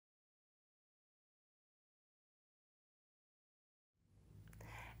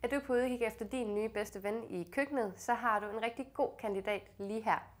Er du på udkig efter din nye bedste ven i køkkenet, så har du en rigtig god kandidat lige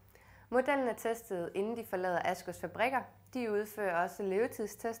her. Modellen er testet, inden de forlader ASKOs fabrikker. De udfører også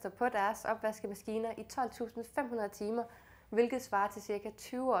levetidstester på deres opvaskemaskiner i 12.500 timer, hvilket svarer til cirka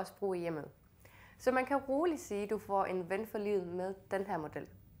 20 års brug i hjemmet. Så man kan roligt sige, at du får en ven for livet med den her model.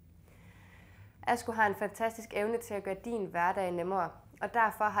 ASKO har en fantastisk evne til at gøre din hverdag nemmere, og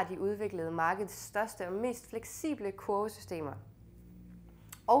derfor har de udviklet markedets største og mest fleksible kurvesystemer.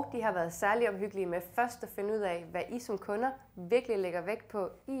 Og de har været særlig omhyggelige med først at finde ud af, hvad I som kunder virkelig lægger vægt på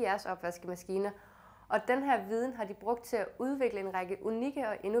i jeres opvaskemaskiner. Og den her viden har de brugt til at udvikle en række unikke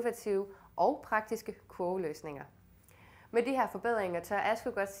og innovative og praktiske kurveløsninger. Med de her forbedringer tør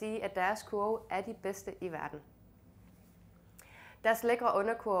ASKO godt sige, at deres kurve er de bedste i verden. Deres lækre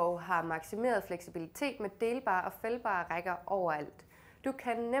underkurve har maksimeret fleksibilitet med delbare og fældbare rækker overalt. Du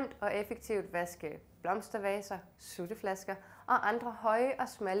kan nemt og effektivt vaske blomstervaser, sutteflasker og andre høje og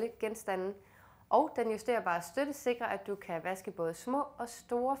smalle genstande. Og den justerbare støtte sikrer, at du kan vaske både små og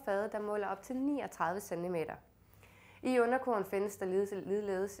store fade, der måler op til 39 cm. I underkurven findes der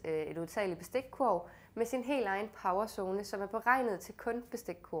ligeledes et udtageligt bestikkurv med sin helt egen powerzone, som er beregnet til kun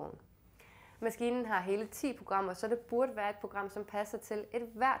bestikkurven. Maskinen har hele 10 programmer, så det burde være et program, som passer til et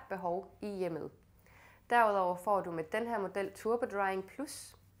hvert behov i hjemmet. Derudover får du med den her model Turbo Drying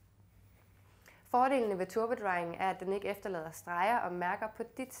Plus. Fordelene ved Turbo Drying er, at den ikke efterlader streger og mærker på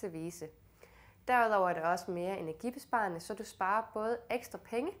dit service. Derudover er det også mere energibesparende, så du sparer både ekstra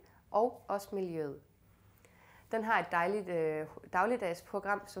penge og også miljøet. Den har et dejligt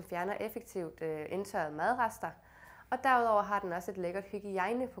dagligdagsprogram, som fjerner effektivt indtørrede madrester. Og derudover har den også et lækkert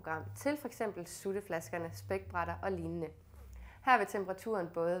hygiejneprogram til f.eks. sutteflaskerne, spækbrætter og lignende. Her vil temperaturen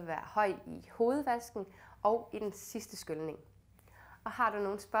både være høj i hovedvasken og i den sidste skyldning. Og har du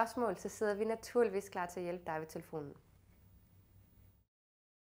nogle spørgsmål, så sidder vi naturligvis klar til at hjælpe dig ved telefonen.